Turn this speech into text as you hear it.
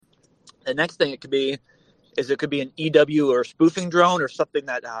The next thing it could be an EW or spoofing drone or something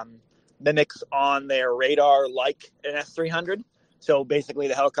that mimics on their radar like an S-300. So basically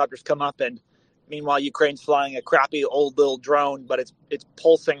the helicopters come up and meanwhile Ukraine's flying a crappy old little drone, but it's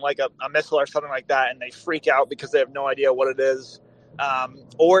pulsing like a missile or something like that, and they freak out because they have no idea what it is.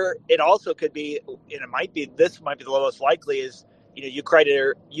 Or it also could be, and this might be the lowest likely, is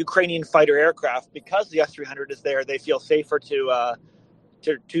Ukrainian fighter aircraft, because the S-300 is there, they feel safer to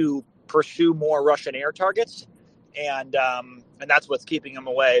pursue more Russian air targets, and that's what's keeping them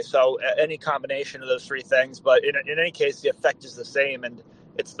away. So any combination of those three things, but in any case, the effect is the same, and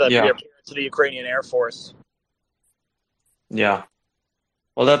it's the reappearance of the Ukrainian Air Force. Yeah.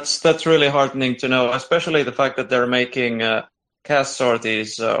 Well, that's really heartening to know, especially the fact that they're making cast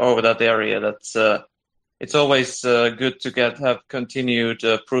sorties over that area. It's always good to have continued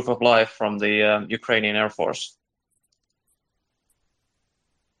proof of life from the Ukrainian Air Force.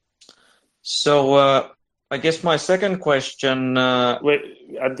 So I guess my second question. Wait,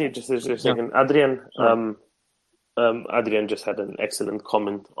 Adrian, just a second. Yeah. Adrian just had an excellent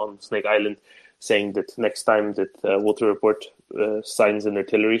comment on Snake Island, saying that next time that Water Report signs an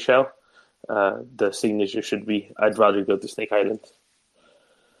artillery shell, the signature should be, "I'd rather go to Snake Island."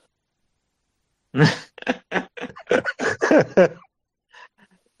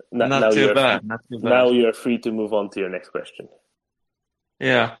 Not too bad. Now you're free to move on to your next question.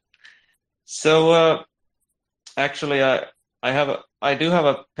 Yeah. So actually, I do have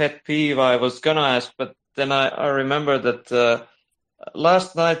a pet peeve I was gonna ask, but then I remember that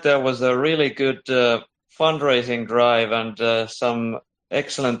last night there was a really good fundraising drive, and some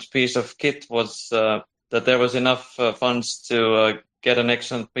excellent piece of kit was that there was enough funds to get an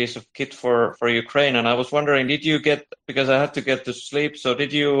excellent piece of kit for Ukraine. And I was wondering, did you get, because I had to get to sleep, so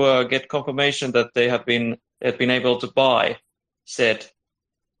did you get confirmation that they had been able to buy said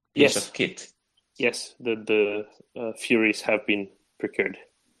piece of kit? Yes, the Furies have been procured.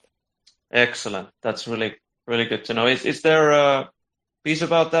 Excellent. That's really, really good to know. Is there a piece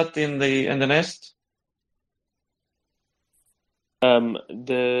about that in the nest?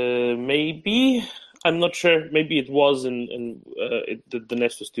 Maybe, I'm not sure. Maybe it was, and the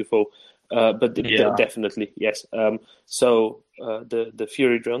nest was too full. But definitely, yes. So the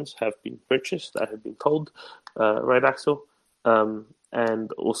Fury drones have been purchased, I have been told, right, Axel?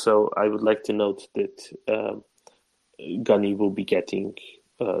 And also, I would like to note that Gunny will be getting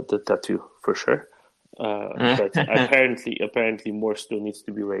the tattoo for sure. But apparently more still needs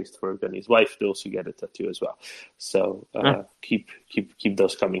to be raised for Gunny's wife to also get a tattoo as well. So keep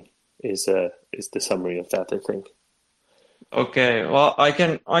those coming is the summary of that, I think. Okay, well, I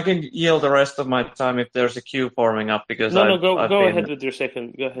can yield the rest of my time if there's a queue forming up, because go ahead with your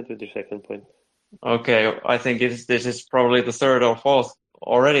second point. Okay, I think this is probably the third or fourth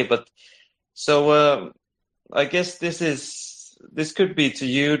already, but so I guess this could be to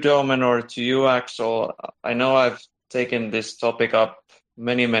you, Domen, or to you, Axel. I know I've taken this topic up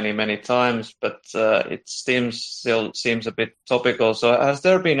many times, but it still seems a bit topical. So has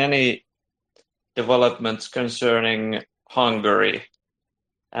there been any developments concerning Hungary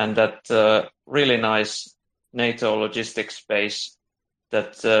and that really nice NATO logistics base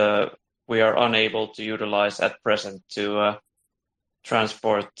that we are unable to utilize at present to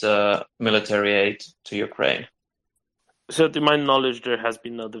transport military aid to Ukraine? So to my knowledge, there has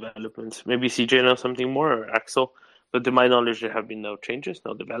been no developments. Maybe CJ knows something more, or Axel, but to my knowledge, there have been no changes,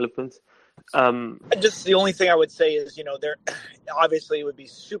 no developments. Just the only thing I would say is, there obviously it would be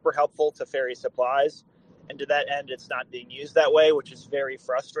super helpful to ferry supplies, and to that end, it's not being used that way, which is very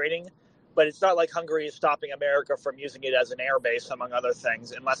frustrating. But it's not like Hungary is stopping America from using it as an air base, among other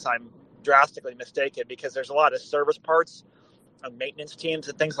things, unless I'm drastically mistaken, because there's a lot of service parts and maintenance teams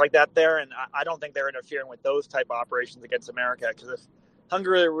and things like that there, and I don't think they're interfering with those type of operations against America, because if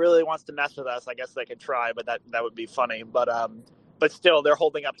Hungary really wants to mess with us, I guess they could try, but that would be funny. But still, they're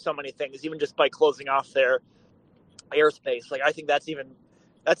holding up so many things, even just by closing off their airspace. Like, I think that's even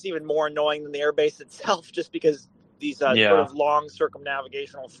more annoying than the airbase itself, just because these sort of long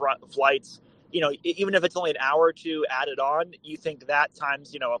circumnavigational flights, even if it's only an hour or two added on, you think that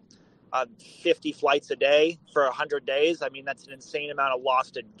times, 50 flights a day for 100 days. I mean, that's an insane amount of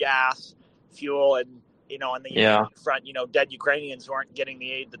lost in gas, fuel, and, on the front, dead Ukrainians who aren't getting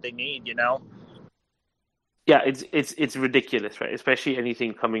the aid that they need, Yeah, it's ridiculous, right? Especially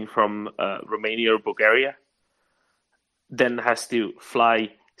anything coming from Romania or Bulgaria, then has to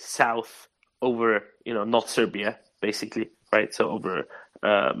fly south over, not Serbia, basically, right? So over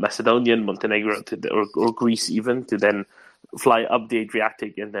Macedonia, Montenegro, or Greece even, to then fly up the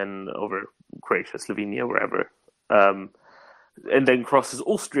Adriatic and then over Croatia, Slovenia, wherever. and then crosses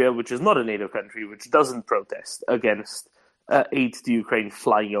Austria, which is not a NATO country, which doesn't protest against aid to Ukraine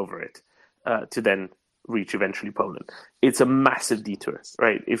flying over it to then reach eventually Poland. It's a massive detour,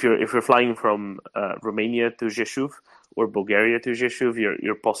 right? If you're flying from Romania to Rzeszów or Bulgaria to Rzeszów,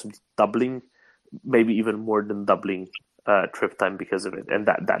 you're possibly doubling, maybe even more than doubling trip time because of it, and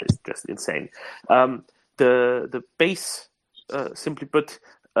that is just insane. The base, simply put,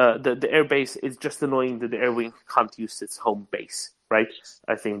 the air base is just annoying that the air wing can't use its home base, right?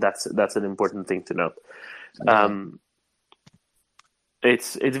 I think that's an important thing to note.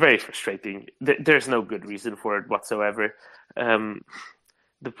 It's very frustrating. There's no good reason for it whatsoever.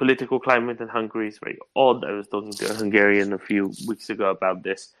 The political climate in Hungary is very odd. I was talking to a Hungarian a few weeks ago about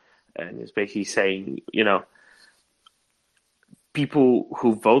this, and he's basically saying, people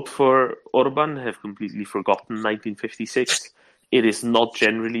who vote for Orban have completely forgotten 1956. It is not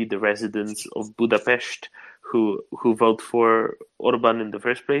generally the residents of Budapest who vote for Orban in the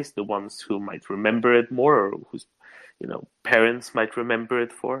first place, the ones who might remember it more, or whose parents might remember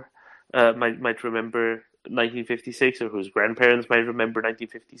it might remember 1956, or whose grandparents might remember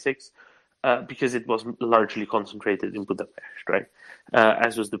 1956, because it was largely concentrated in Budapest, right?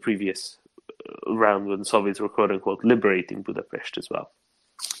 As was the previous round when the Soviets were quote unquote liberating Budapest as well,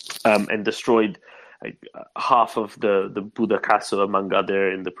 and destroyed half of the Buda Castle, among other,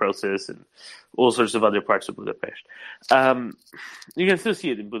 in the process, and all sorts of other parts of Budapest. You can still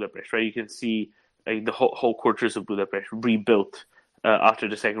see it in Budapest, right? You can see the whole quarters of Budapest rebuilt after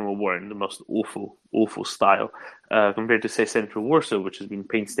the Second World War in the most awful style, compared to, say, central Warsaw, which has been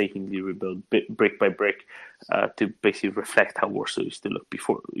painstakingly rebuilt brick by brick to basically reflect how Warsaw used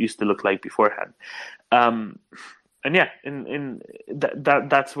to look like beforehand. And yeah,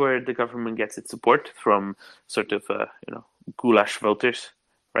 that's where the government gets its support from, sort of goulash voters,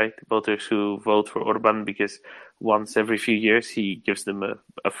 right? Voters who vote for Orban because once every few years he gives them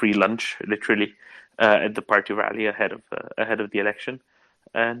a free lunch, literally, at the party rally ahead of the election.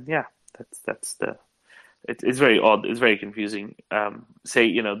 And yeah, it's very odd. It's very confusing.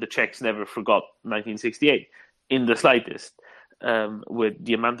 The Czechs never forgot 1968 in the slightest. With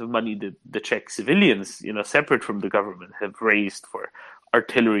the amount of money that the Czech civilians, separate from the government, have raised for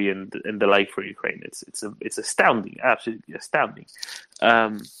artillery and the like for Ukraine, it's astounding, absolutely astounding.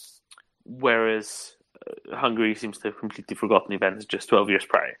 Whereas Hungary seems to have completely forgotten events just 12 years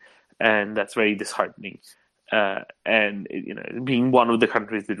prior, and that's very disheartening. And being one of the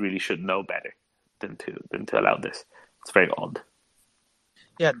countries that really should know better than to allow this, it's very odd.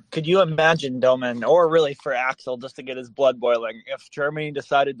 Yeah, could you imagine, Domen, or really for Axel, just to get his blood boiling, if Germany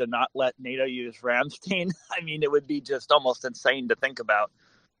decided to not let NATO use Ramstein? I mean, it would be just almost insane to think about.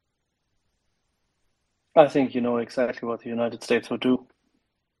 I think you know exactly what the United States would do.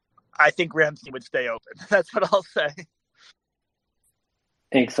 I think Ramstein would stay open. That's what I'll say.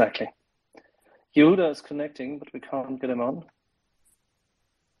 Exactly. Yehuda is connecting, but we can't get him on.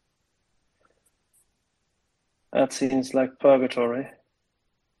 That seems like purgatory.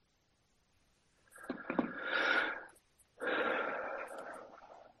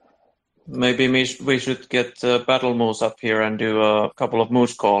 Maybe we should get Battle Moose up here and do a couple of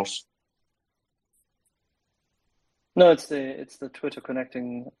Moose calls. No, it's the Twitter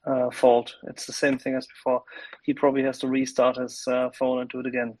connecting fault. It's the same thing as before. He probably has to restart his phone and do it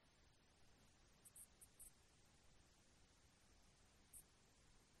again.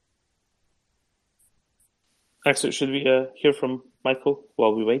 Actually, should we hear from Michael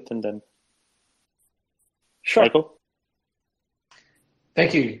while we wait, and then? Sure. Michael?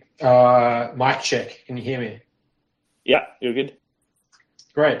 Thank you. Mic check. Can you hear me? Yeah, you're good.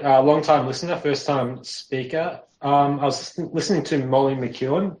 Great. Long-time listener, first-time speaker. I was listening to Molly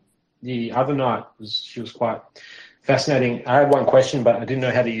McEwen the other night. She was quite fascinating. I had one question, but I didn't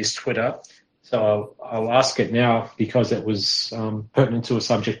know how to use Twitter. So I'll ask it now because it was pertinent to a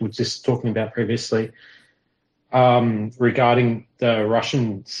subject we were just talking about previously regarding the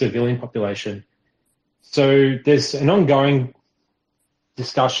Russian civilian population. So there's an ongoing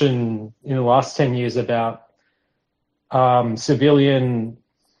discussion in the last 10 years about civilian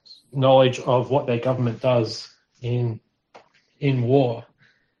knowledge of what their government does in war.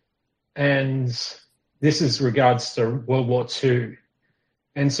 And this is regards to World War II.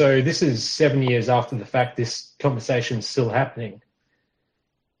 And so this is 7 years after the fact this conversation is still happening.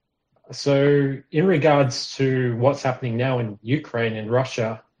 So in regards to what's happening now in Ukraine and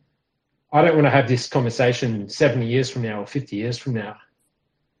Russia, I don't want to have this conversation 70 years from now or 50 years from now.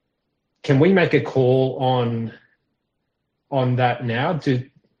 Can we make a call on that now? To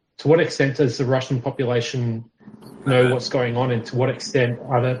what extent does the Russian population know what's going on, and to what extent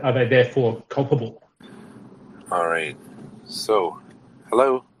are they therefore culpable? All right. So,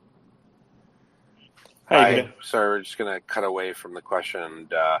 hello. Hi. Sorry, we're just going to cut away from the question.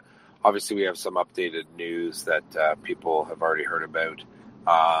 And, obviously, we have some updated news that people have already heard about.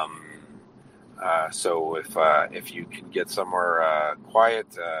 So if you can get somewhere quiet,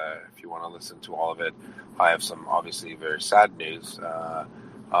 if you want to listen to all of it, I have some obviously very sad news.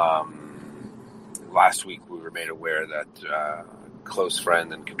 Last week, we were made aware that a close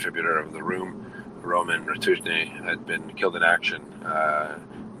friend and contributor of the room, Roman Ratushny, had been killed in action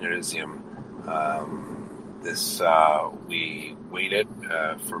near Izium. We waited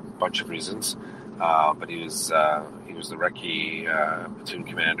for a bunch of reasons, but he was the recce platoon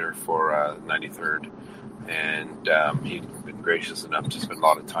commander for 93rd, and he'd been gracious enough to spend a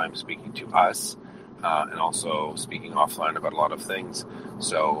lot of time speaking to us, and also speaking offline about a lot of things.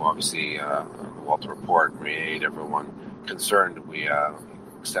 So obviously, the Walter Report, Marie, everyone concerned, we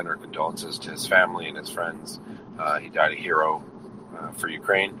extend our condolences to his family and his friends. He died a hero for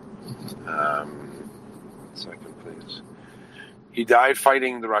Ukraine. Second, please. He died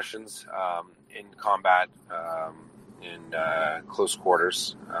fighting the Russians in combat, in close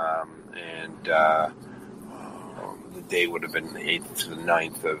quarters, and the day would have been the 8th to the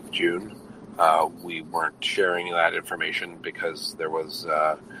 9th of June. We weren't sharing that information because there was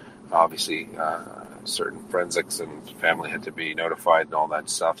obviously certain forensics and family had to be notified and all that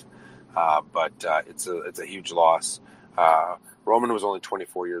stuff. But it's a huge loss. Roman was only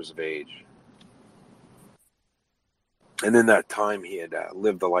 24 years of age. And in that time, he had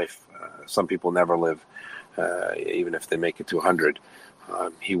lived a life some people never live, even if they make it to 100.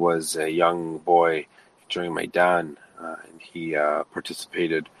 He was a young boy during Maidan, and he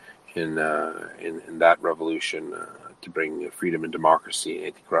participated in that revolution to bring freedom and democracy and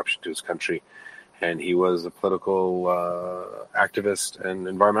anti-corruption to his country. And he was a political activist and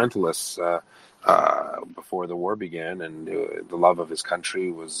environmentalist before the war began, and the love of his country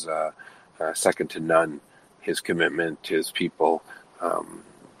was second to none. His commitment to his people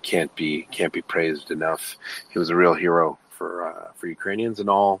can't be praised enough. He was a real hero for Ukrainians and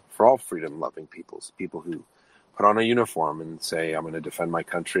for all freedom-loving people who put on a uniform and say, "I'm going to defend my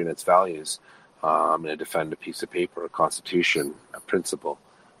country and its values. I'm going to defend a piece of paper, a constitution, a principle,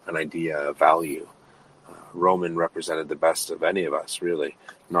 an idea, a value." Roman represented the best of any of us, really,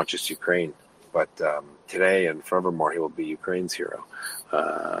 not just Ukraine, but today and forevermore, he will be Ukraine's hero.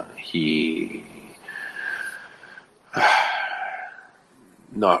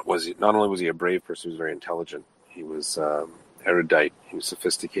 Not only was he a brave person, he was very intelligent. He was erudite. He was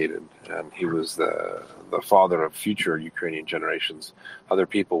sophisticated, and he was the father of future Ukrainian generations. Other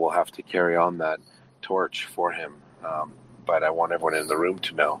people will have to carry on that torch for him. But I want everyone in the room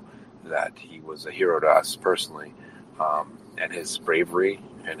to know that he was a hero to us personally, and his bravery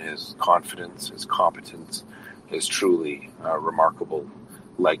and his confidence, his competence, is truly a remarkable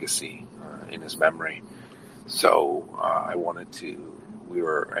legacy in his memory. So I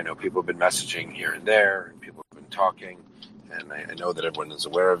know people have been messaging here and there, and people have been talking, and I know that everyone is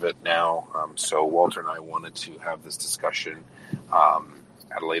aware of it now. So Walter and I wanted to have this discussion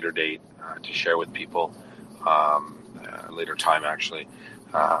at a later date to share with people, a later time actually.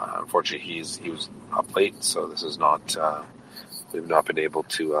 Unfortunately, he was up late, so this is not. We've not been able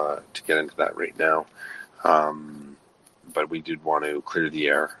to get into that right now. But we did want to clear the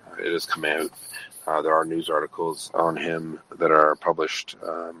air. It has come out. There are news articles on him that are published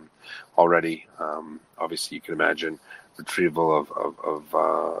already. Obviously, you can imagine retrieval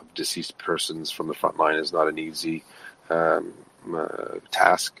of deceased persons from the front line is not an easy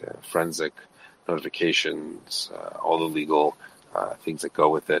task. Forensic notifications, all the legal things that go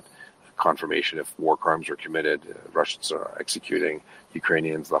with it, confirmation if war crimes were committed, Russians are executing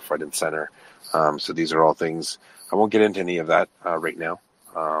Ukrainians left, right, and center. So these are all things. I won't get into any of that right now.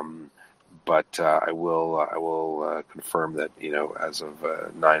 But I will confirm that, as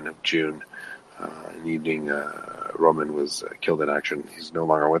of 9 of June, in the evening, Roman was killed in action. He's no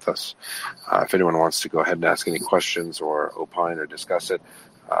longer with us. If anyone wants to go ahead and ask any questions or opine or discuss it,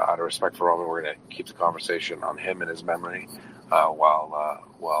 out of respect for Roman, we're going to keep the conversation on him and his memory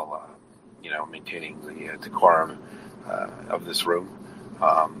while maintaining the decorum of this room.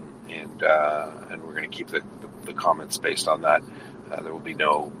 And we're going to keep the comments based on that. There will be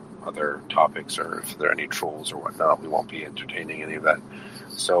no other topics, or if there are any trolls or whatnot, we won't be entertaining any of that.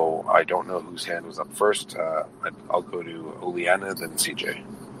 So I don't know whose hand was up first. I'll go to Oleana, then CJ.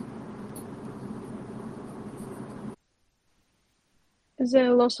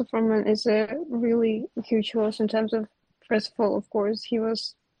 The loss of Roman is a really huge loss in terms of, first of all, of course, he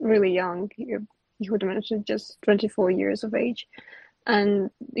was really young. You would mention just 24 years of age. And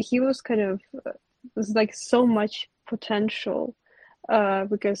he was there's like so much potential,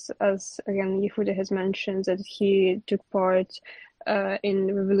 because as again Yehuda has mentioned that he took part in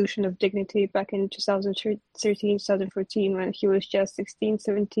the Revolution of Dignity back in 2013, 2014 when he was just 16,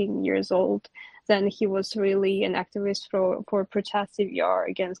 17 years old. Then he was really an activist for protective CVR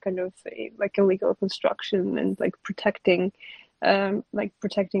against kind of illegal construction and protecting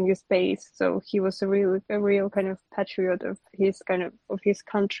the space. So he was a real kind of patriot of his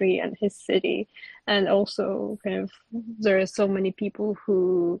country and his city. And also kind of there are so many people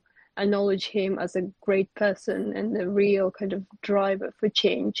who acknowledge him as a great person and a real kind of driver for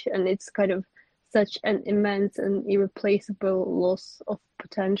change. And it's kind of such an immense and irreplaceable loss of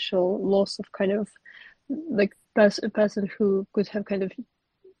potential, loss of kind of a person who could have kind of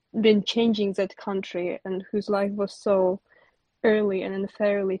been changing that country and whose life was so early and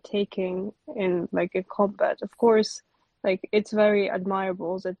unfairly taken in combat. Of course, it's very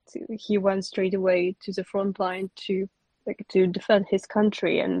admirable that he went straight away to the front line to defend his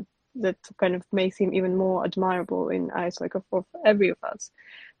country, and that kind of makes him even more admirable in eyes of every of us.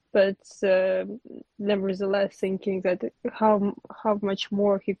 But nevertheless, thinking that how much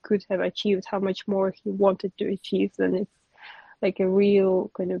more he could have achieved, how much more he wanted to achieve, then it's a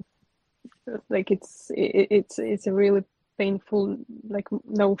real kind of it's a really painful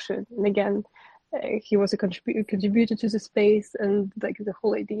notion. And again, he was a contributor to the space, and the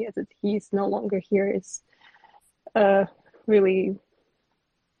whole idea that he's no longer here is really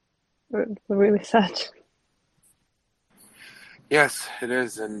sad. Yes, it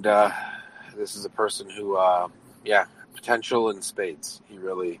is, and this is a person who, potential in spades. He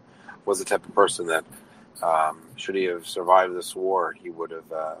really was the type of person that, should he have survived this war, he would have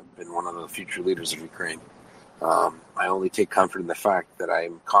been one of the future leaders of Ukraine. I only take comfort in the fact that I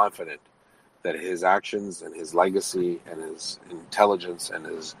am confident that his actions and his legacy and his intelligence and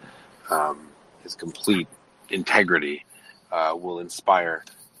his complete integrity will inspire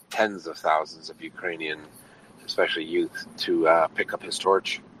tens of thousands of Ukrainian, especially youth, to pick up his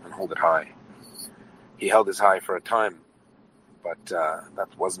torch and hold it high. He held his high for a time, but that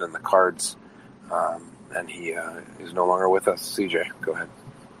wasn't in the cards, and he is no longer with us. CJ, go ahead.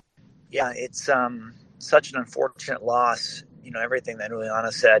 Yeah, it's such an unfortunate loss. Everything that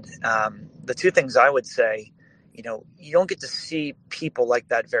Juliana said. The two things I would say, you don't get to see people like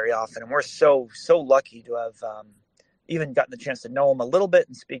that very often, and we're so lucky to have even gotten the chance to know him a little bit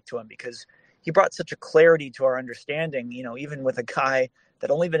and speak to him, because he brought such a clarity to our understanding. Even with a guy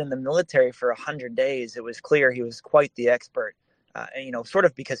that only been in the military for 100 days, it was clear he was quite the expert, sort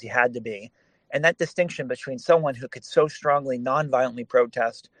of because he had to be. And that distinction between someone who could so strongly, nonviolently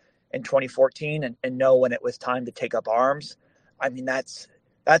protest in 2014 and know when it was time to take up arms, I mean, that's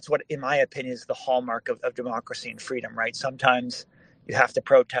what, in my opinion, is the hallmark of democracy and freedom, right? Sometimes you have to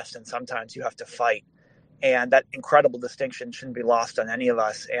protest and sometimes you have to fight. And that incredible distinction shouldn't be lost on any of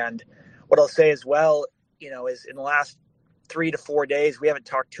us. And what I'll say as well, is in the last 3 to 4 days, we haven't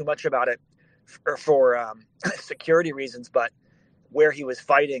talked too much about it for security reasons, but where he was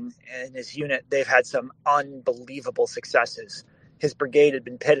fighting and his unit, they've had some unbelievable successes. His brigade had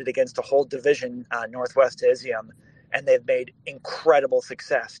been pitted against a whole division northwest to Izium, and they've made incredible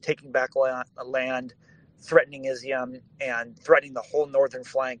success, taking back land, threatening Izium, and threatening the whole northern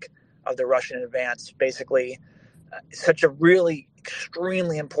flank of the Russian advance. Basically, such a really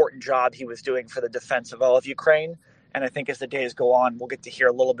extremely important job he was doing for the defense of all of Ukraine. And I think as the days go on, we'll get to hear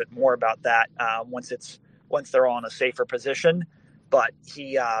a little bit more about that once they're all in a safer position. But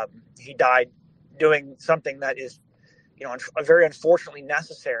he died doing something that is, very unfortunately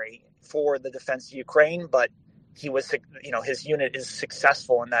necessary for the defense of Ukraine. But he was, his unit is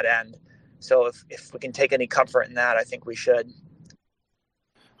successful in that end. So if we can take any comfort in that, I think we should.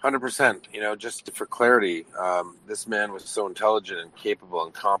 100%. Just for clarity, this man was so intelligent and capable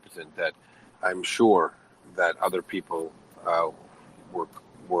and competent that I'm sure that other people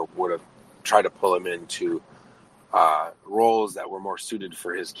would have tried to pull him into roles that were more suited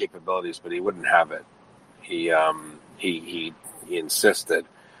for his capabilities, but he wouldn't have it. He insisted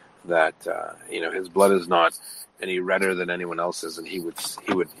that his blood is not any redder than anyone else's, and he would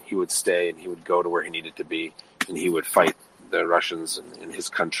stay and he would go to where he needed to be, and he would fight the Russians in his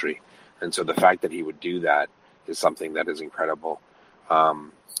country. And so the fact that he would do that is something that is incredible.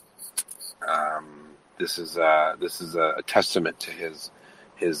 This is a testament to his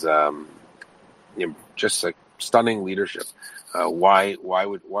just like stunning leadership. Why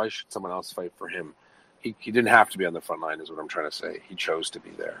should someone else fight for him? He didn't have to be on the front line, is what I'm trying to say. He chose to be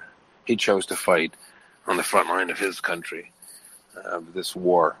there. He chose to fight on the front line of his country, this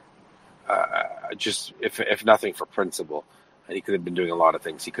war. Just if nothing, for principle. And he could have been doing a lot of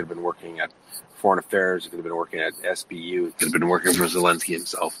things. He could have been working at Foreign Affairs. He could have been working at SBU. He could have been working for Zelensky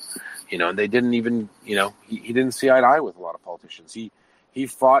himself. And they didn't even, he didn't see eye to eye with a lot of politicians. He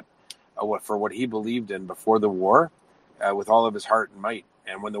fought for what he believed in before the war with all of his heart and might.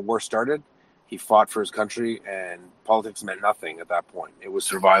 And when the war started, he fought for his country, and politics meant nothing at that point. It was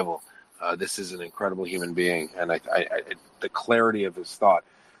survival. This is an incredible human being, and I the clarity of his thought.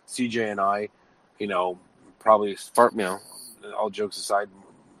 CJ and I, probably, all jokes aside,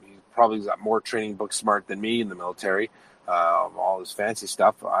 he probably got more training book smart than me in the military. All his fancy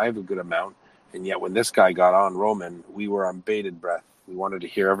stuff, I have a good amount. And yet when this guy got on Roman, we were on bated breath. We wanted to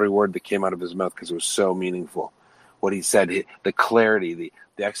hear every word that came out of his mouth because it was so meaningful. What he said, the clarity,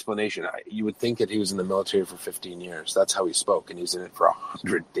 the explanation. You would think that he was in the military for 15 years. That's how he spoke. And he was in it for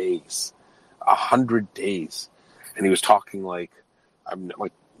 100 days. 100 days. And he was talking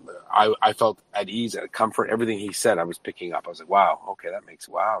I felt at ease, at comfort. Everything he said, I was picking up. I was like, wow, okay,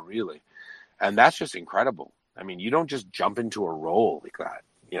 wow, really? And that's just incredible. I mean, you don't just jump into a role like that.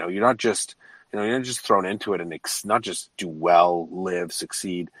 You're not just thrown into it and not just do well, live,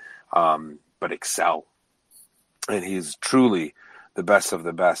 succeed, but excel. And he's truly the best of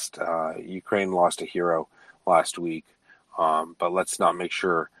the best. Ukraine lost a hero last week, but let's not make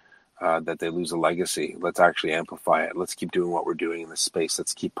sure that they lose a legacy. Let's actually amplify it. Let's keep doing what we're doing in this space.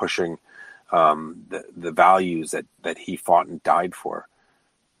 Let's keep pushing the values that he fought and died for,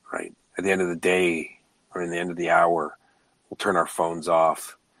 right? At the end of the day, or in the end of the hour, we'll turn our phones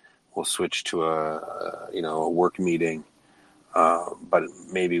off. We'll switch to a work meeting, but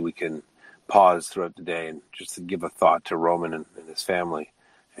maybe we can pause throughout the day and just to give a thought to Roman and his family,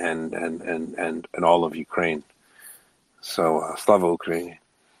 and all of Ukraine. So Slava Ukraini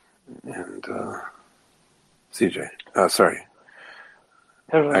and CJ. Sorry.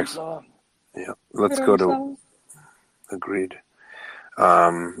 Yeah. Let's go to. Agreed.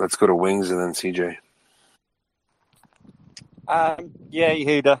 Let's go to Wings and then CJ.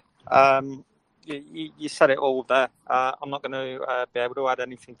 Yehuda. You said it all there. I'm not going to be able to add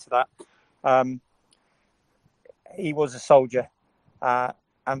anything to that. He was a soldier,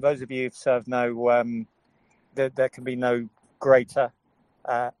 and those of you who've served know that there can be no greater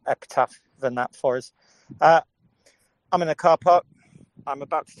epitaph than that for us. I'm in a car park. I'm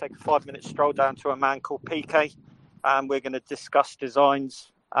about to take a 5-minute stroll down to a man called PK, and we're going to discuss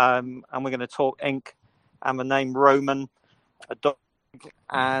designs, and we're going to talk ink, and the name Roman, a dog,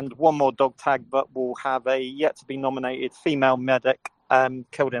 and one more dog tag, but we'll have a yet-to-be-nominated female medic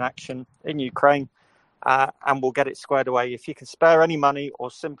killed in action in Ukraine, and we'll get it squared away. If you can spare any money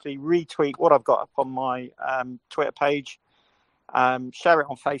or simply retweet what I've got up on my Twitter page, share it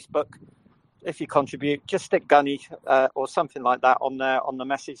on Facebook. If you contribute, just stick Gunny or something like that on there on the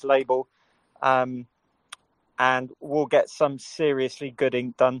message label, and we'll get some seriously good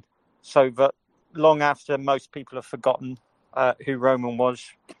ink done so that long after most people have forgotten who Roman was,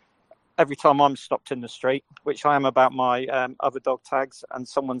 every time I'm stopped in the street, which I am about my other dog tags, and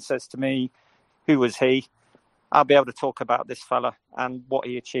someone says to me, who was he? I'll be able to talk about this fella and what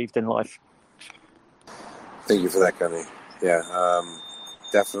he achieved in life. Thank you for that, Gunny. Yeah,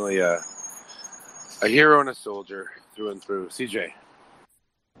 definitely a hero and a soldier through and through. CJ.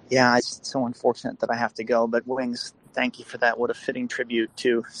 Yeah, it's so unfortunate that I have to go, but Wings, thank you for that. What a fitting tribute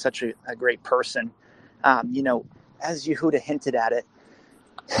to such a great person. As Yehuda hinted at it,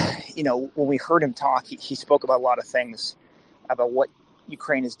 when we heard him talk, he spoke about a lot of things, about what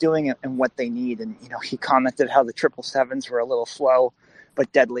Ukraine is doing and what they need. And, he commented how the 777s were a little slow,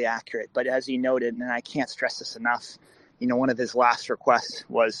 but deadly accurate. But as he noted, and I can't stress this enough, one of his last requests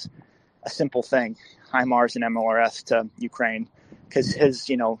was a simple thing, HIMARS and MLRS to Ukraine, because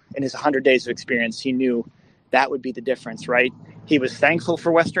in his 100 days of experience, he knew that would be the difference, right? He was thankful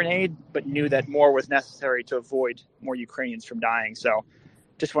for Western aid, but knew that more was necessary to avoid more Ukrainians from dying. So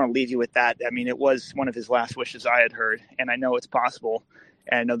just want to leave you with that. I mean, it was one of his last wishes I had heard, and I know it's possible.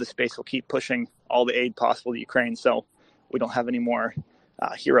 And I know the space will keep pushing all the aid possible to Ukraine, so we don't have any more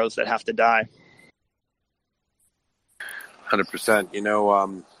heroes that have to die.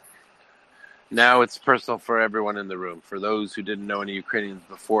 100%. Now it's personal for everyone in the room. For those who didn't know any Ukrainians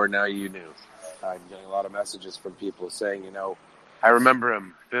before, now you knew. I'm getting a lot of messages from people saying, I remember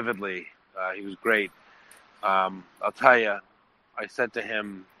him vividly. He was great. I'll tell you, I said to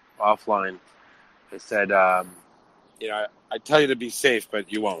him offline, I said, I tell you to be safe,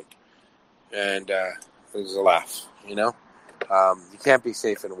 but you won't. And it was a laugh, You can't be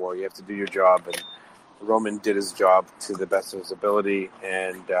safe in a war. You have to do your job. And Roman did his job to the best of his ability,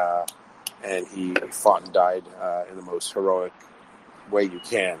 and he fought and died in the most heroic way you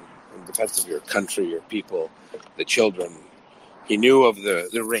can in defense of your country, your people, the children, He knew of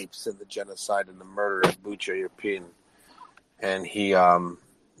the rapes and the genocide and the murder of Bucha Irpin, and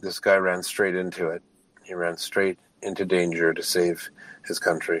this guy ran straight into it. He ran straight into danger to save his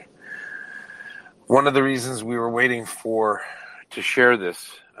country. One of the reasons we were waiting to share this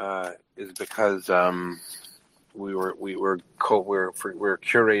is because we were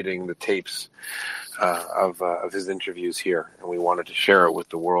curating the tapes of his interviews here, and we wanted to share it with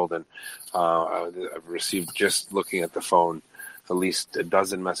the world. And I've received, just looking at the phone, at least a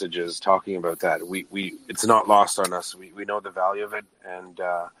dozen messages talking about that. It's not lost on us. We know the value of it, and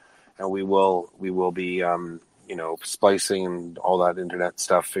we will be splicing and all that internet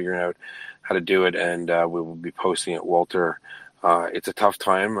stuff, figuring out how to do it, and we will be posting it. Walter, it's a tough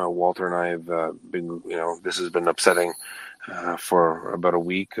time. Walter and I have been, this has been upsetting for about a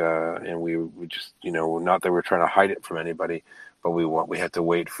week, and we just, not that we're trying to hide it from anybody, but we had to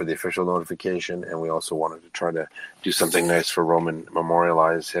wait for the official notification, and we also wanted to try to do something nice for Roman,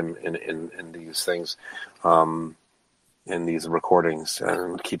 memorialize him in these things, in these recordings,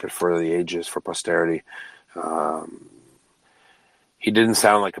 and keep it for the ages, for posterity. He didn't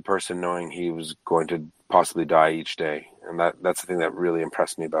sound like a person knowing he was going to possibly die each day, and that's the thing that really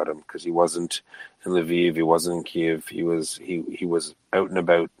impressed me about him, because he wasn't in Lviv, he wasn't in Kiev, he was out and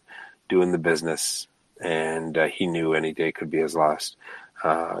about doing the business, and he knew any day could be his last.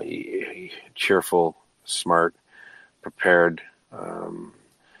 Cheerful, smart, prepared,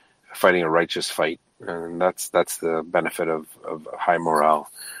 fighting a righteous fight, and that's the benefit of high morale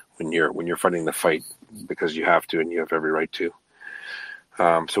when you're fighting the fight because you have to, and you have every right to.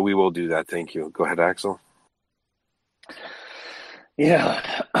 So we will do that. Thank you. Go ahead, Axel.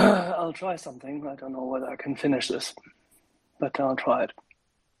 Yeah, I'll try something. I don't know whether I can finish this, but I'll try it.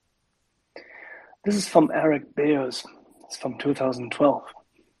 This is from Eric Beers. It's from 2012.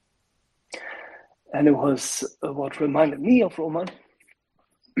 And it was what reminded me of Roman.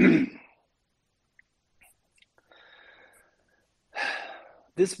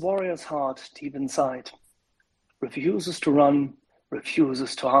 This warrior's heart deep inside refuses to run,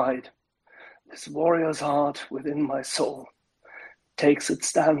 refuses to hide. This warrior's heart within my soul takes its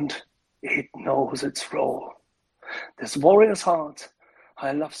stand, it knows its role. This warrior's heart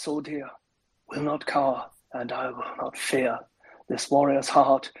I love so dear will not cower, and I will not fear. This warrior's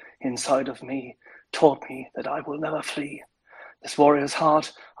heart inside of me taught me that I will never flee. This warrior's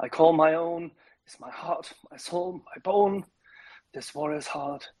heart I call my own is my heart, my soul, my bone. This warrior's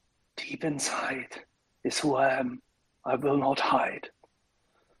heart deep inside is who I am. I will not hide.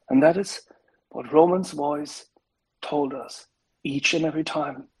 And that is what Roman's voice told us each and every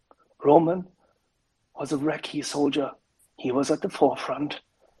time. Roman was a Recce soldier. He was at the forefront.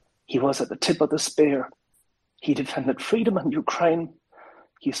 He was at the tip of the spear. He defended freedom in Ukraine.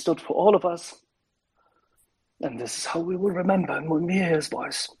 He stood for all of us. And this is how we will remember him when we hear his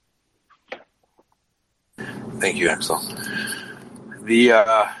voice. Thank you, Axel. The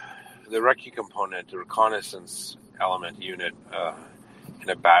Recce component, the reconnaissance element unit in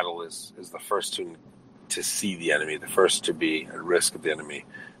a battle is the first to see the enemy, the first to be at risk of the enemy.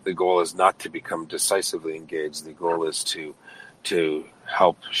 The goal is not to become decisively engaged. The goal is to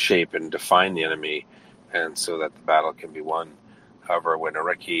help shape and define the enemy, and so that the battle can be won. However, when a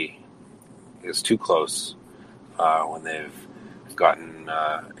Recce is too close, when they've gotten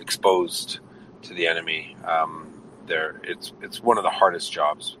exposed to the enemy, it's one of the hardest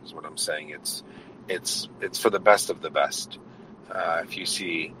jobs, is what I'm saying. It's for the best of the best. If you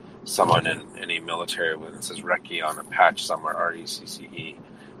see someone in any military when it says Recce on a patch somewhere, RECCE,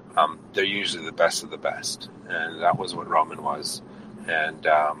 they're usually the best of the best, and that was what Roman was. And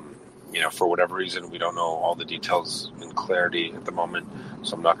for whatever reason, we don't know all the details in clarity at the moment,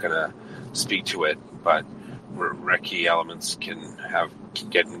 so I'm not going to speak to it. But Recce elements can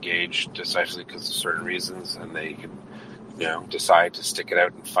get engaged decisively because of certain reasons, and they can decide to stick it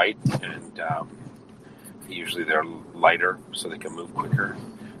out and fight. And usually they're lighter, so they can move quicker.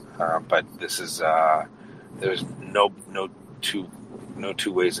 But this is there's no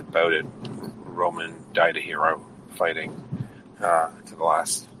two ways about it. Roman died a hero fighting to the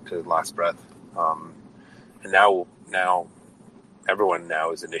last breath, and now everyone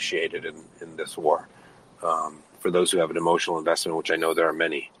now is initiated in this war. For those who have an emotional investment, which I know there are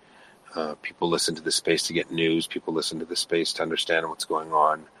many, people listen to the space to get news. People listen to the space to understand what's going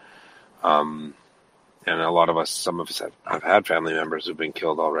on. And a lot of us, some of us have had family members who've been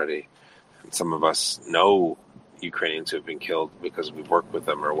killed already. And some of us know Ukrainians who've been killed because we've worked with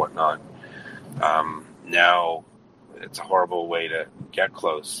them or whatnot. Now, it's a horrible way to get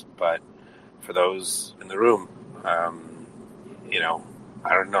close. But for those in the room, I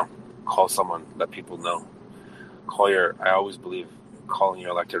don't know. Call someone, let people know. I always believe calling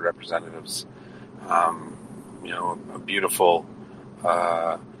your elected representatives. A beautiful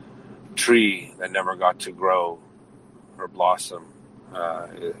tree that never got to grow or blossom.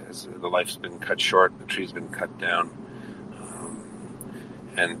 The life's been cut short, the tree's been cut down,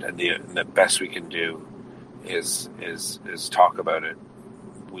 and the best we can do is talk about it.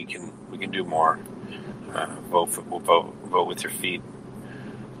 We can do more. Vote with your feet.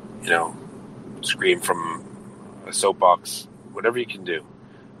 Scream from a soapbox. Whatever you can do.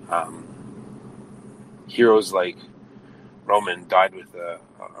 Heroes like Roman died with a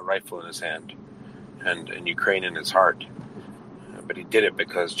rifle in his hand and Ukraine in his heart. But he did it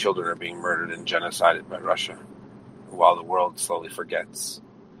because children are being murdered and genocided by Russia, while the world slowly forgets,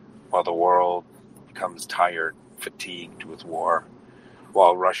 while the world becomes tired, fatigued with war,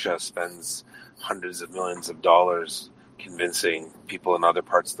 while Russia spends hundreds of millions of dollars convincing people in other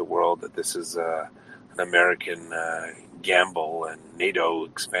parts of the world that this is an American gamble and NATO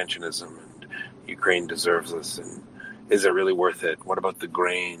expansionism and Ukraine deserves this. And is it really worth it? What about the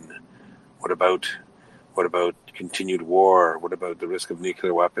grain? What about continued war? What about the risk of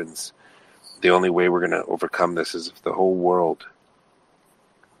nuclear weapons? The only way we're going to overcome this is if the whole world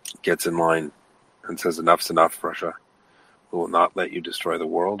gets in line and says, enough's enough, Russia. We will not let you destroy the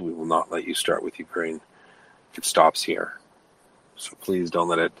world. We will not let you start with Ukraine. It stops here. So please don't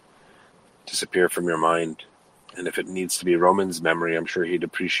let it disappear from your mind. And if it needs to be Roman's memory, I'm sure he'd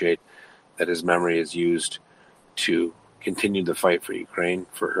appreciate that his memory is used to continue the fight for Ukraine,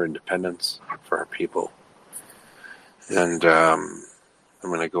 for her independence, for her people. And I'm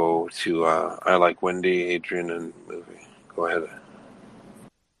going to go to I Like Wendy, Adrian, and Movie. Go ahead.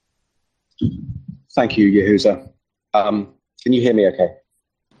 Thank you, Yehuza. Can you hear me okay?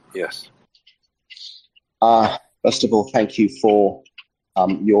 Yes. First of all, thank you for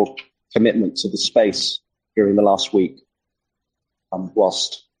your commitment to the space during the last week,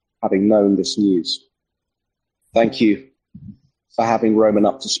 whilst having known this news. Thank you for having Roman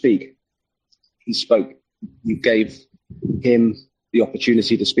up to speak. He spoke. You gave him the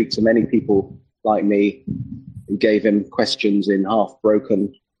opportunity to speak to many people like me, who gave him questions in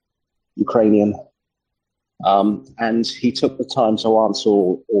half-broken Ukrainian. And he took the time to answer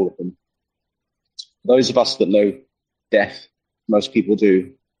all of them. Those of us that know death, most people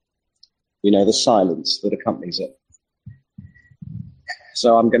do, we know the silence that accompanies it.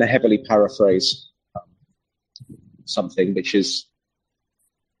 So I'm going to heavily paraphrase something, which is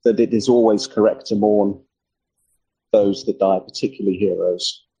that it is always correct to mourn those that die, particularly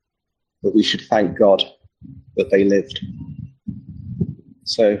heroes, but we should thank God that they lived.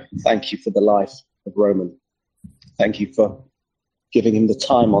 So thank you for the life of Roman. Thank you for giving him the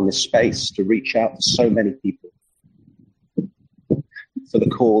time on this space to reach out to so many people for the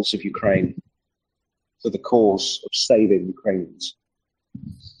cause of Ukraine, for the cause of saving Ukrainians.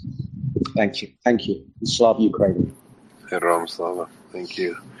 Thank you. Thank you. Slava Ukraine. Herom Slava. Thank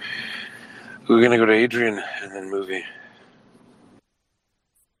you. We're going to go to Adrian and then Movie.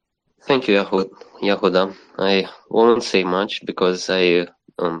 Thank you, Yehuda. I won't say much because I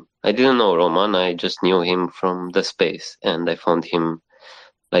didn't know Roman. I just knew him from the space, and I found him,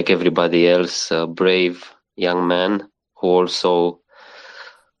 like everybody else, a brave young man who also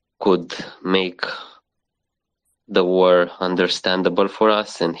could make the war understandable for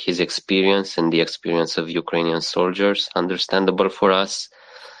us, and his experience and the experience of Ukrainian soldiers understandable for us.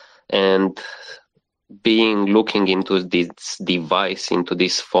 And looking into this device, into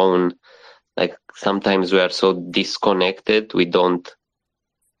this phone, like sometimes we are so disconnected,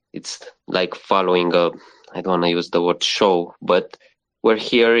 it's like following I don't want to use the word show, but we're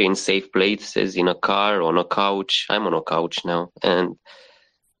here in safe places, in a car, on a couch. I'm on a couch now. And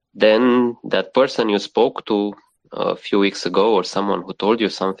then that person you spoke to a few weeks ago, or someone who told you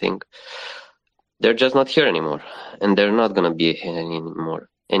something, they're just not here anymore, and they're not going to be here anymore.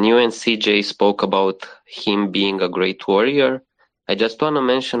 And you and CJ spoke about him being a great warrior. I just want to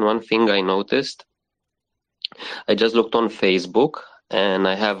mention one thing I noticed. I just looked on Facebook, and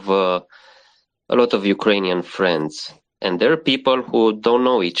I have a lot of Ukrainian friends. And there are people who don't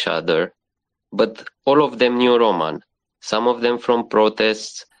know each other, but all of them knew Roman. Some of them from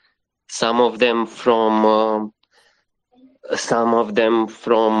protests, some of them from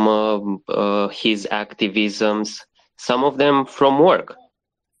his activisms, some of them from work.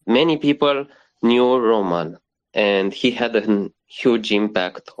 Many people knew Roman, and he had a huge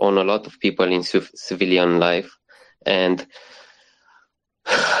impact on a lot of people in civilian life. And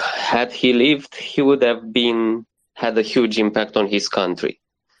had he lived, he would have had a huge impact on his country.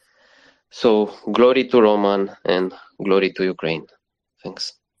 So glory to Roman and glory to Ukraine.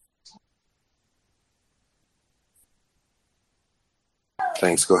 Thanks.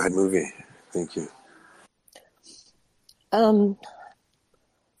 Thanks. Go ahead, movie. Thank you.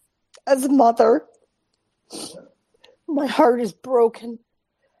 As a mother, my heart is broken.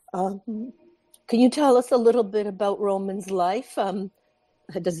 Can you tell us a little bit about Roman's life?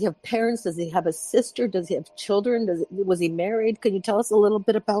 Does he have parents? Does he have a sister? Does he have children? Was he married? Can you tell us a little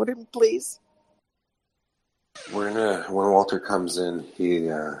bit about him, please? When Walter comes in,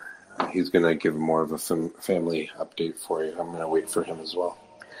 he's gonna give more of a family update for you. I'm gonna wait for him as well.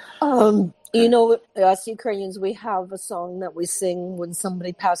 You know, us Ukrainians, we have a song that we sing when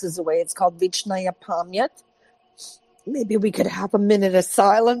somebody passes away. It's called Vichnaya Pamyat. Maybe we could have a minute of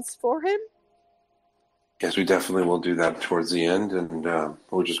silence for him. Yes, we definitely will do that towards the end, and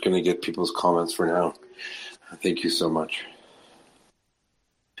we're just going to get people's comments for now. Thank you so much.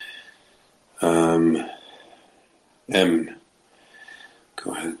 M,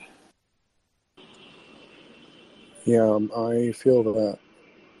 go ahead. Yeah, I feel that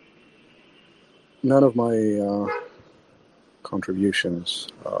none of my contributions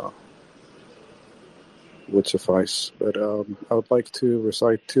would suffice, but I would like to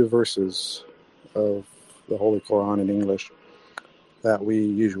recite 2 verses of the Holy Quran in English that we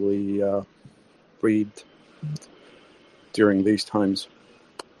usually read during these times.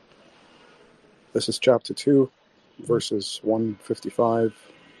 This is chapter 2, verses 155,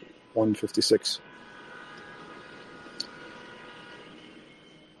 156.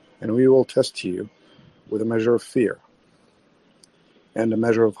 And we will test you with a measure of fear, and a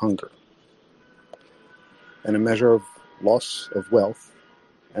measure of hunger, and a measure of loss of wealth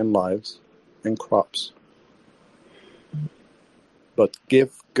and lives and crops. But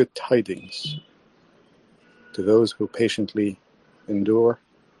give good tidings to those who patiently endure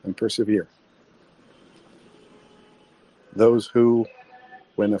and persevere. Those who,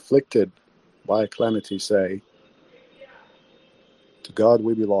 when afflicted by calamity, say, "To God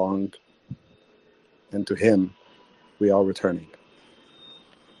we belong, and to Him we are returning."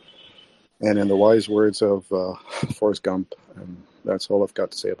 And in the wise words of Forrest Gump, that's all I've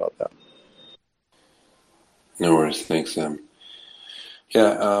got to say about that. No worries. Thanks, Sam.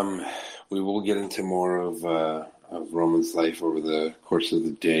 Yeah, we will get into more of Roman's life over the course of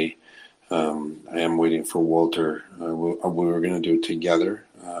the day. I am waiting for Walter. We were going to do it together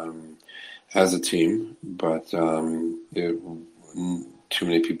as a team, but too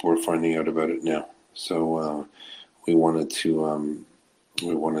many people are finding out about it now. So we wanted to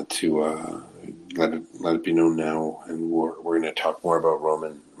let it be known now, and we're going to talk more about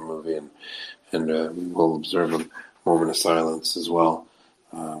Roman movie, and we'll observe a moment of silence as well.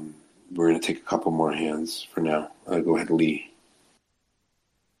 We're going to take a couple more hands for now. Go ahead, Lee.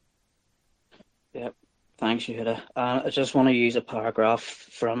 Yep, thanks, Yehuda. I just want to use a paragraph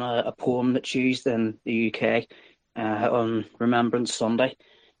from a poem that's used in the UK on Remembrance Sunday.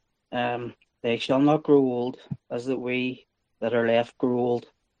 They shall not grow old as the we that are left grow old.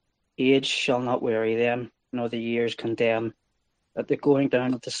 Age shall not weary them, nor the years condemn. At the going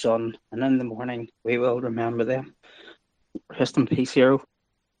down of the sun, and in the morning we will remember them. Rest in peace, hero.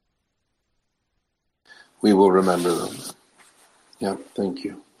 We will remember them. Yeah, thank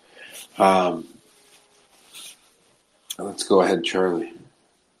you. Let's go ahead, Charlie.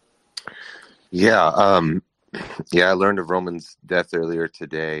 Yeah, I learned of Roman's death earlier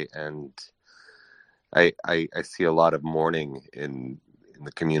today, and I see a lot of mourning in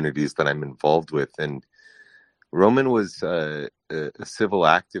the communities that I'm involved with. And Roman was a civil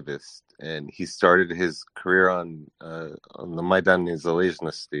activist, and he started his career on the Maidan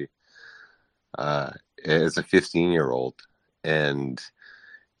Nezalezhnosti as a 15-year-old, and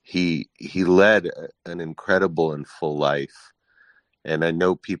he led an incredible and full life. And I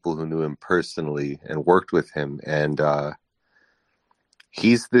know people who knew him personally and worked with him, and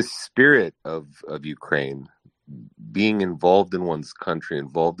he's this spirit of Ukraine, being involved in one's country,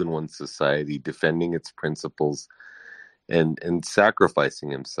 involved in one's society, defending its principles, and sacrificing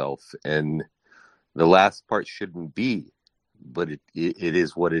himself. And the last part shouldn't be, but it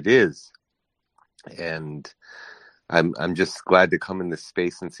is what it is. And I'm just glad to come in this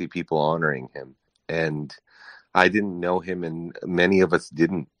space and see people honoring him. And I didn't know him, and many of us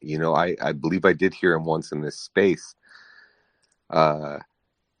didn't. You know, I believe I did hear him once in this space.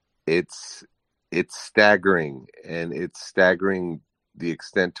 It's staggering, and it's staggering the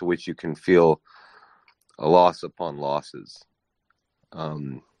extent to which you can feel a loss upon losses.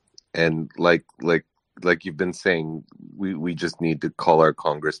 And like you've been saying, we just need to call our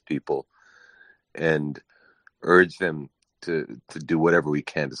Congress people and urge them to do whatever we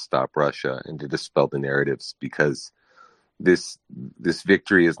can to stop Russia and to dispel the narratives, because this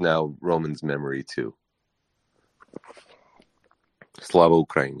victory is now Roman's memory too. Slava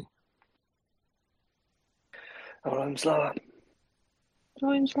Ukraini. Heroim Slava.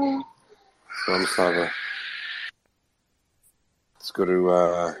 Heroim Slava. Heroim Slava. Let's go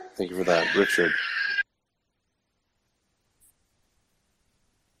to, thank you for that, Richard.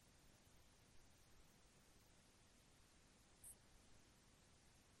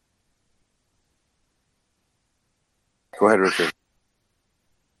 Go ahead, Richard.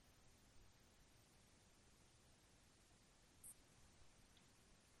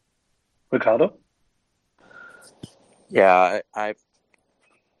 Ricardo? Yeah,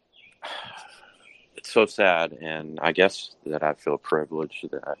 it's so sad, and I guess that I feel privileged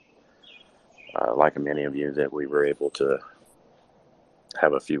that, like many of you, that we were able to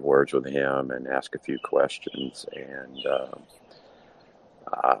have a few words with him and ask a few questions, and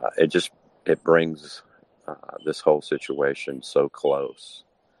it brings this whole situation so close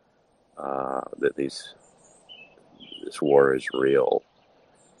that this war is real.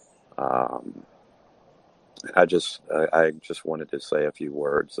 I just wanted to say a few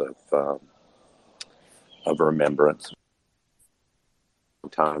words of remembrance.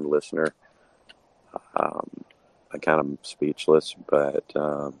 Time listener. I kind of speechless, but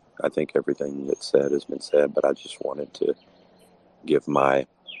I think everything that's said has been said. But I just wanted to give my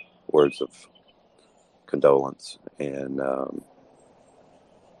words of condolence and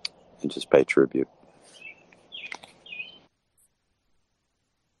just pay tribute.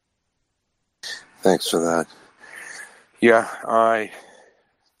 Thanks for that. Yeah, I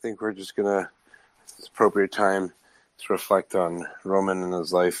think we're just gonna. It's appropriate time to reflect on Roman and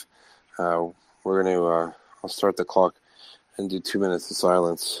his life. We're gonna. I'll start the clock and do 2 minutes of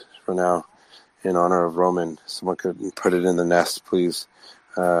silence for now in honor of Roman. Someone could put it in the nest, please.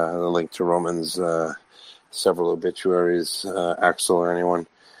 The link to Roman's several obituaries, Axel or anyone,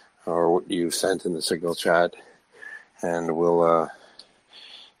 or what you sent in the signal chat, and we'll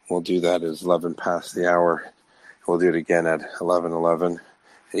do that as 11 past the hour. We'll do it again at 11:11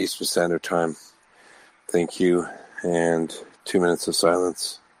 Eastern Standard Time. Thank you, and 2 minutes of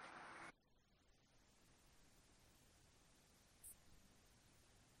silence.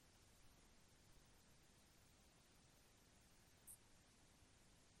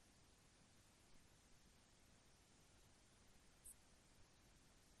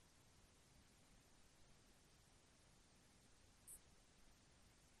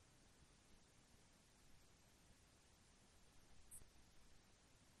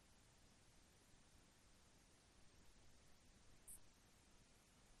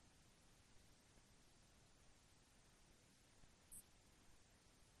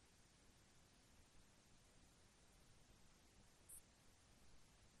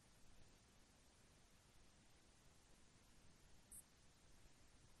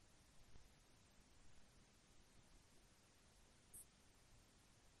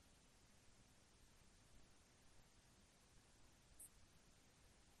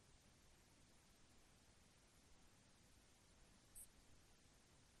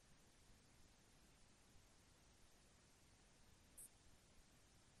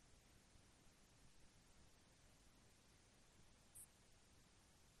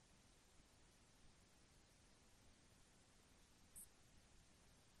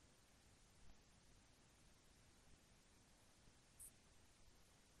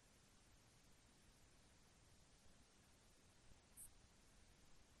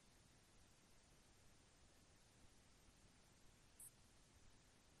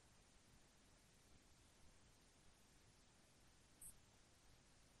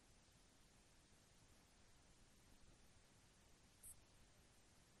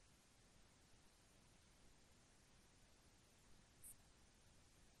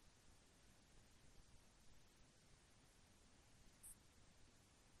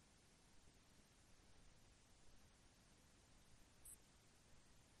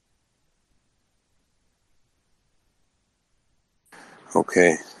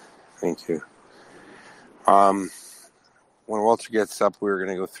 Okay, thank you. When Walter gets up, we're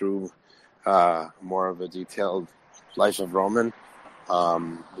going to go through more of a detailed life of Roman.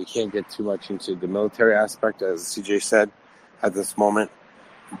 We can't get too much into the military aspect, as CJ said, at this moment,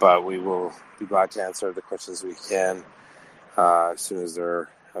 but we will be glad to answer the questions we can as soon as they're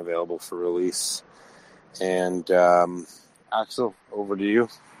available for release. And Axel, over to you.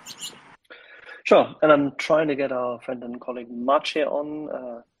 Sure, and I'm trying to get our friend and colleague Mache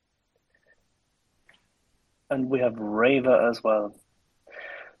on, and we have Raver as well.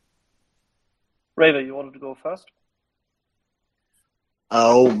 Raver, you wanted to go first?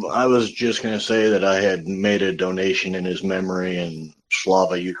 Oh, I was just going to say that I had made a donation in his memory, and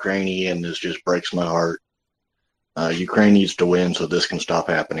Slava Ukraini, and this just breaks my heart. Ukraine needs to win so this can stop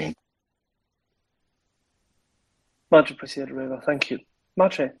happening. Much appreciated, River. Thank you.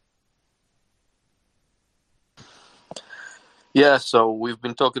 Maciej. Yeah, so we've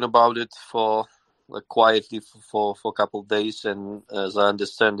been talking about it for quietly for a couple of days, and as I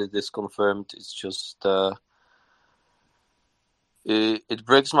understand it is confirmed. It's just it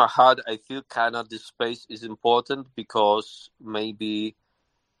breaks my heart. I feel kind of this space is important because maybe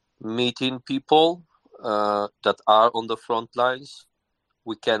meeting people that are on the front lines,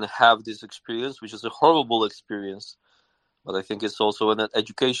 we can have this experience, which is a horrible experience, but I think it's also an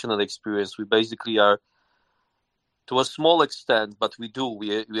educational experience. We basically are, to a small extent, but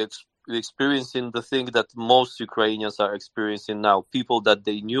we're experiencing the thing that most Ukrainians are experiencing now. People that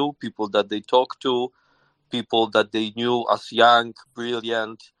they knew, people that they talked to, people that they knew as young,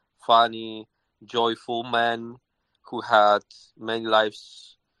 brilliant, funny, joyful men who had many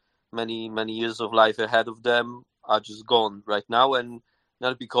lives, many years of life ahead of them are just gone right now, and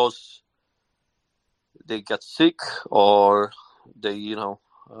not because they got sick or they,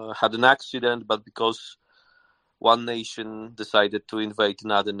 had an accident, but because one nation decided to invade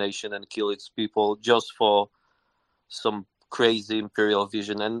another nation and kill its people just for some crazy imperial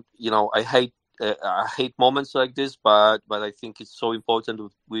vision. And I hate moments like this, but I think it's so important that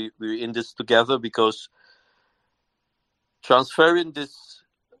we're in this together, because transferring this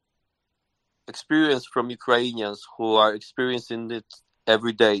experience from Ukrainians who are experiencing it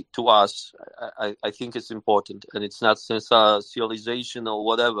every day to us, I think it's important, and it's not sensationalization or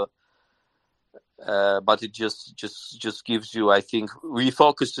whatever. But it just gives you, I think,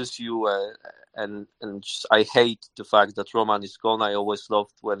 refocuses you, and just, I hate the fact that Roman is gone. I always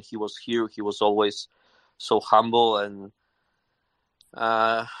loved when he was here. He was always so humble and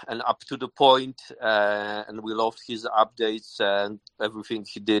up to the point, and we loved his updates and everything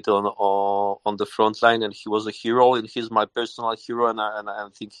he did on the front line. And he was a hero, and he's my personal hero, and I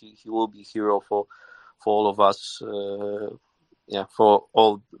think he will be a hero for all of us. For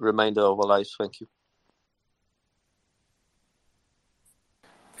all remainder of our lives. Thank you.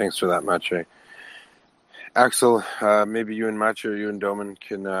 Thanks for that, Maciej. Axel, maybe you and Maciej or you and Domen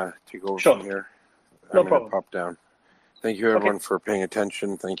can take over from here. No I'm problem. going to pop down. Thank you, everyone, for paying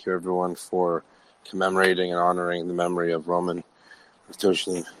attention. Thank you, everyone, for commemorating and honoring the memory of Roman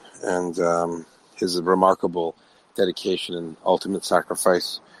Rostoshin and his remarkable dedication and ultimate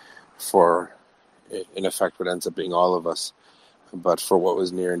sacrifice for, in effect, what ends up being all of us. But for what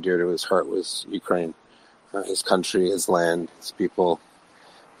was near and dear to his heart was Ukraine, his country, his land, his people.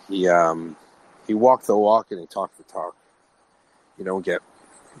 He walked the walk and he talked the talk. You don't get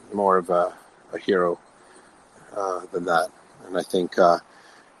more of a hero than that. And I think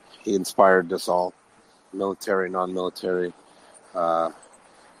he inspired us all, military, non-military,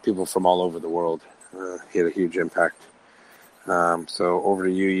 people from all over the world. He had a huge impact. So over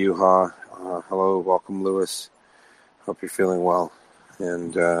to you, Juha. Hello, welcome, Lewis. Hope you're feeling well.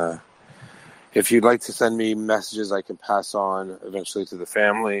 And if you'd like to send me messages I can pass on eventually to the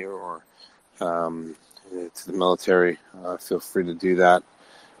family or to the military, feel free to do that.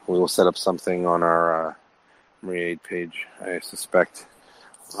 We will set up something on our Marie Aid page, I suspect.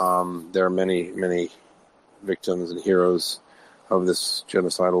 There are many victims and heroes of this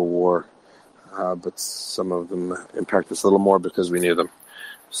genocidal war, but some of them impact us a little more because we knew them.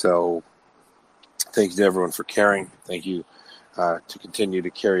 So thank you to everyone for caring. Thank you to continue to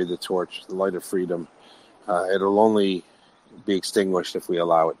carry the torch, the light of freedom. It'll only be extinguished if we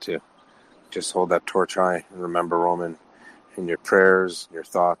allow it to. Just hold that torch high and remember Roman in your prayers, your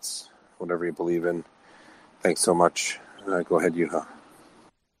thoughts, whatever you believe in. Thanks so much. Go ahead, Juha.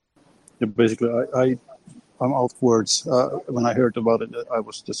 Yeah, basically, I'm out of words. When I heard about it, I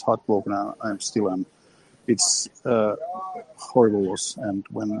was just heartbroken. I still am. It's horrible loss. And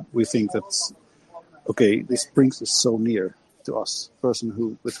when we think that, okay, this brings us so near to us,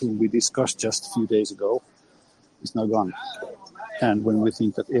 person with whom we discussed just a few days ago is now gone. And when we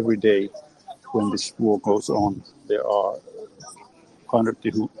think that every day when this war goes on, there are 100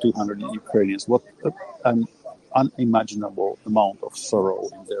 to 200 Ukrainians, what an unimaginable amount of sorrow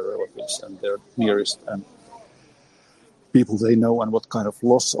in their relatives and their nearest and people they know, and what kind of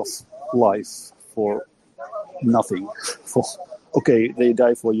loss of life for nothing. Okay, they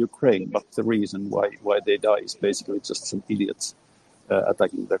die for Ukraine, but the reason why they die is basically just some idiots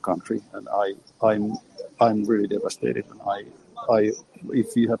attacking their country. And I'm really devastated. And I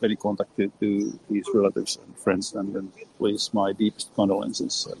if you have any contact to these relatives and friends, then please my deepest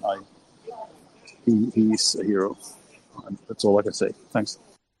condolences. And he's a hero. And that's all I can say. Thanks.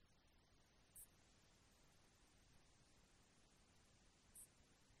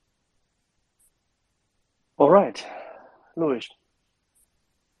 All right, Louis.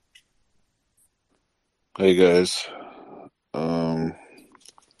 Hey guys. I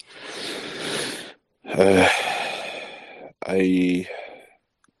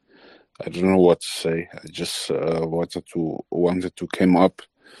don't know what to say. I just wanted to come up,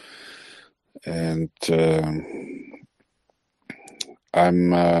 and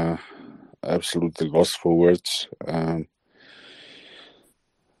I'm absolutely lost for words.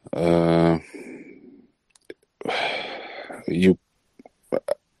 You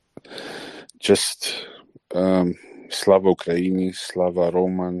just Slava Ukraini, Slava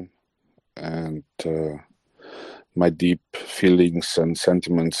Roman, and my deep feelings and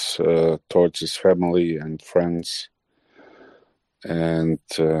sentiments towards his family and friends. And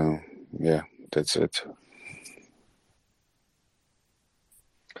yeah, that's it.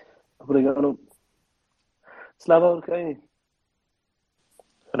 Obrigado. Slava Ukraini.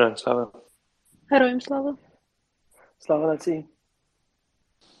 Herojem slava. Herojem slava. Slava nací.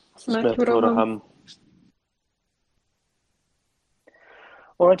 Smrt ворогам.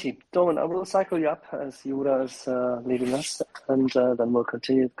 Alrighty, Dolan, I will cycle you up as Yehuda is leaving us, and then we'll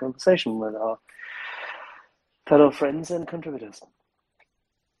continue the conversation with our fellow friends and contributors.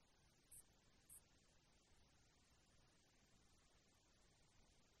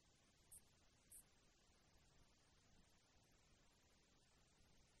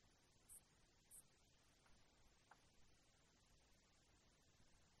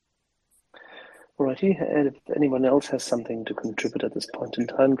 Alrighty, and if anyone else has something to contribute at this point in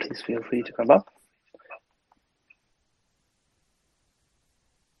time, please feel free to come up.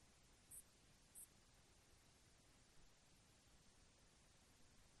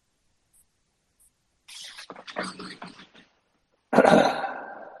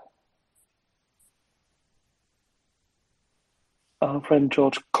 Our friend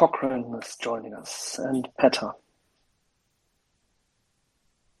George Cochrane is joining us, and Petter.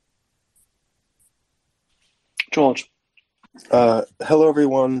 George. Hello,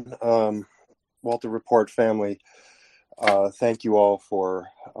 everyone. Walter Report family. Thank you all for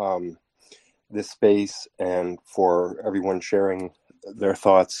this space and for everyone sharing their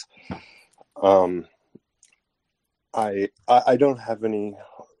thoughts. I don't have any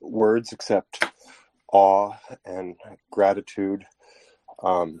words except awe and gratitude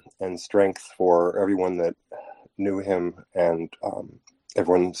and strength for everyone that knew him and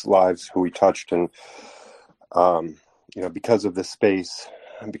everyone's lives who he touched. And because of this space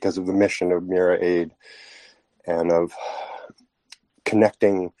and because of the mission of Mira Aid and of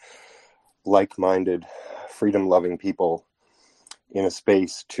connecting like-minded, freedom-loving people in a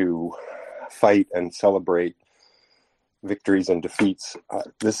space to fight and celebrate victories and defeats,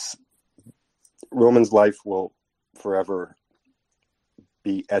 this Roman's life will forever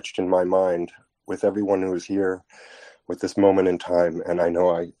be etched in my mind with everyone who is here with this moment in time, and I know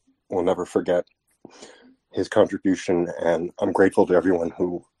I will never forget his contribution, and I'm grateful to everyone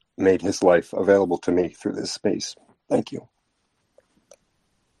who made his life available to me through this space. Thank you.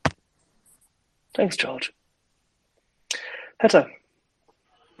 Thanks, George. Petter.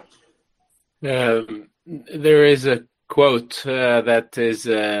 There is a quote that is,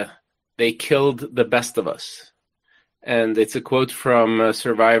 they killed the best of us. And it's a quote from a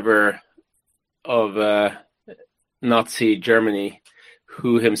survivor of Nazi Germany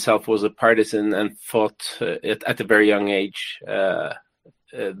who himself was a partisan and fought at a very young age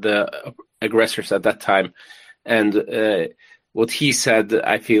the aggressors at that time. And what he said,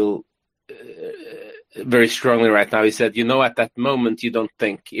 I feel very strongly right now. He said, at that moment, you don't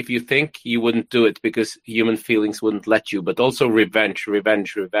think. If you think, you wouldn't do it because human feelings wouldn't let you. But also revenge.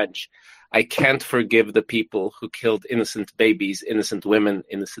 I can't forgive the people who killed innocent babies, innocent women,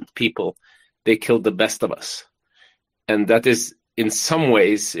 innocent people. They killed the best of us. And that is, in some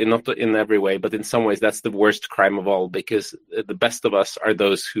ways, not in every way, but in some ways, that's the worst crime of all, because the best of us are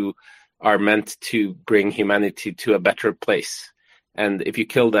those who are meant to bring humanity to a better place. And if you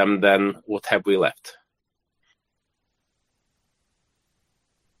kill them, then what have we left?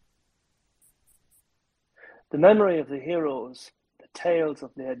 The memory of the heroes, the tales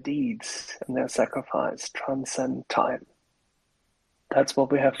of their deeds and their sacrifice transcend time. That's what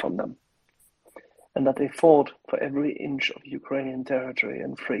we have from them. And that they fought for every inch of Ukrainian territory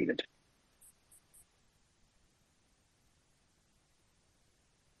and freed it.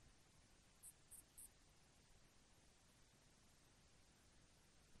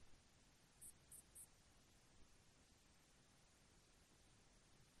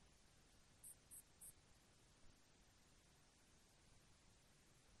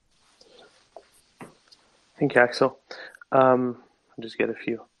 Thank you, Axel. I'll just get a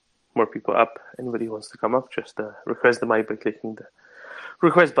few more people up. Anybody who wants to come up, just request the mic by clicking the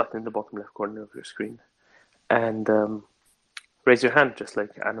request button in the bottom left corner of your screen. And raise your hand, just like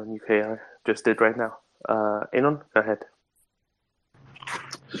Anon UKI just did right now. Anon, go ahead.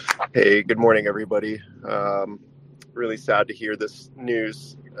 Hey, good morning, everybody. Really sad to hear this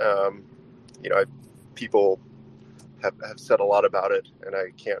news. People have said a lot about it, and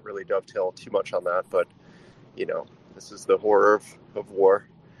I can't really dovetail too much on that, but, this is the horror of war.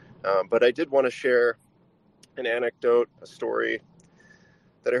 But I did want to share an anecdote, a story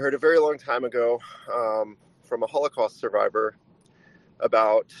that I heard a very long time ago from a Holocaust survivor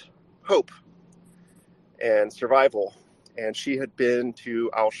about hope and survival. And she had been to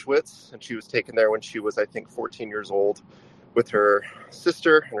Auschwitz, and she was taken there when she was, I think, 14 years old with her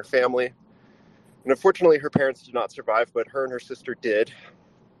sister and her family. And unfortunately, her parents did not survive, but her and her sister did.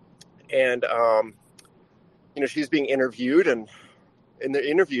 And, she's being interviewed. And in the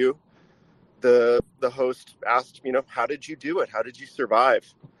interview, the host asked, how did you do it? How did you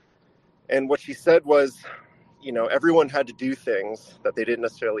survive? And what she said was, everyone had to do things that they didn't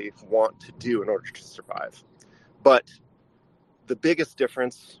necessarily want to do in order to survive. But the biggest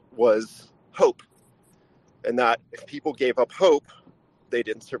difference was hope. And that if people gave up hope, they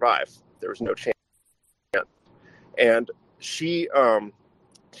didn't survive. There was no chance. And she and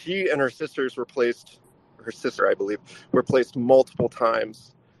her sisters were placed, her sister, I believe, were placed multiple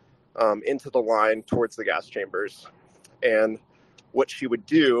times into the line towards the gas chambers. And what she would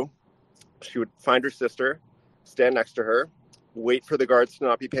do, she would find her sister, stand next to her, wait for the guards to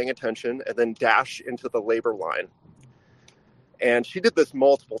not be paying attention, and then dash into the labor line. And she did this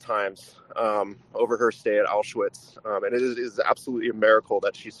multiple times over her stay at Auschwitz. And it is absolutely a miracle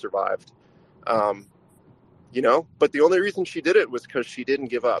that she survived. But the only reason she did it was because she didn't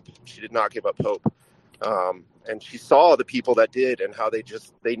give up. She did not give up hope. And she saw the people that did and how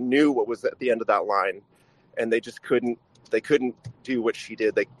they knew what was at the end of that line. And they just couldn't do what she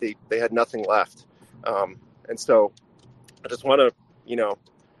did. They had nothing left. And so I just want to,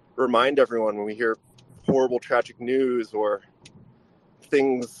 remind everyone when we hear horrible, tragic news or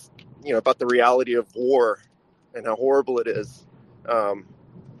things, about the reality of war and how horrible it is.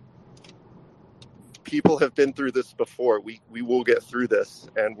 People have been through this before. We will get through this,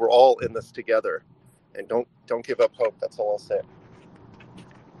 and we're all in this together. And don't give up hope. That's all I'll say.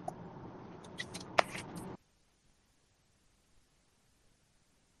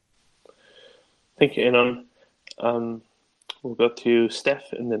 Thank you, Anon. We'll go to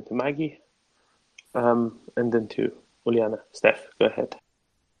Steph, and then to Maggie, and then to Uliana. Steph, go ahead.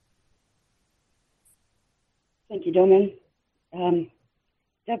 Thank you, Doman.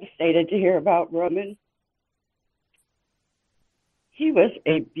 Devastated to hear about Roman. He was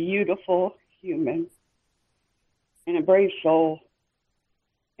a beautiful human and a brave soul,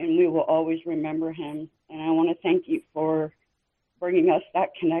 and we will always remember him. And I want to thank you for bringing us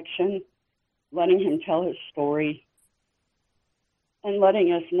that connection, letting him tell his story, and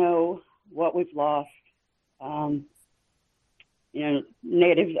letting us know what we've lost.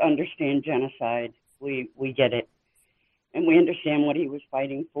 Natives understand genocide. We get it. And we understand what he was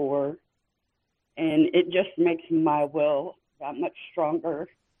fighting for. And it just makes my will that much stronger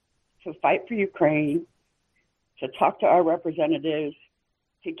to fight for Ukraine, to talk to our representatives,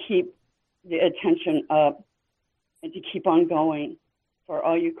 to keep the attention up, and to keep on going for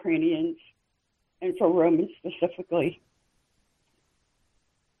all Ukrainians and for Romans specifically.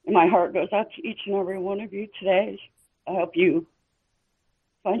 And my heart goes out to each and every one of you today. I hope you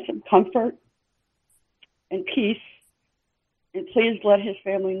find some comfort and peace. And please let his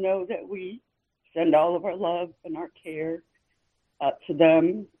family know that we send all of our love and our care out to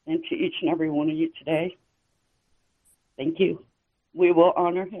them and to each and every one of you today. Thank you. We will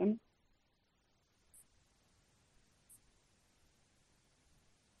honor him.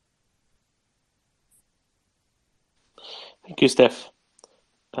 Thank you, Steph.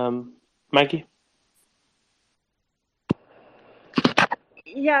 Maggie?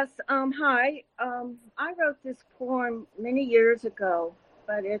 Yes, hi. I wrote this poem many years ago,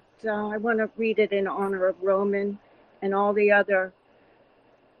 but I want to read it in honor of Roman and all the other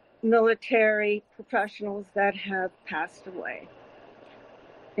military professionals that have passed away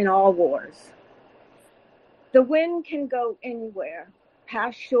in all wars. The wind can go anywhere,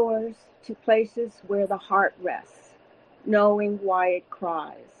 past shores to places where the heart rests, knowing why it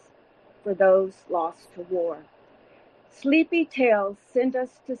cries for those lost to war. Sleepy tales send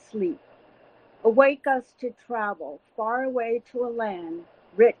us to sleep, awake us to travel far away to a land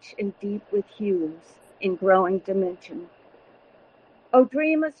rich and deep with hues in growing dimension.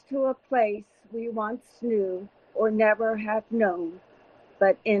 Dream us to a place we once knew or never have known,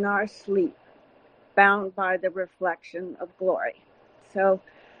 but in our sleep, bound by the reflection of glory. So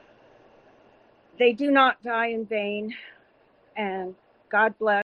they do not die in vain, and God bless.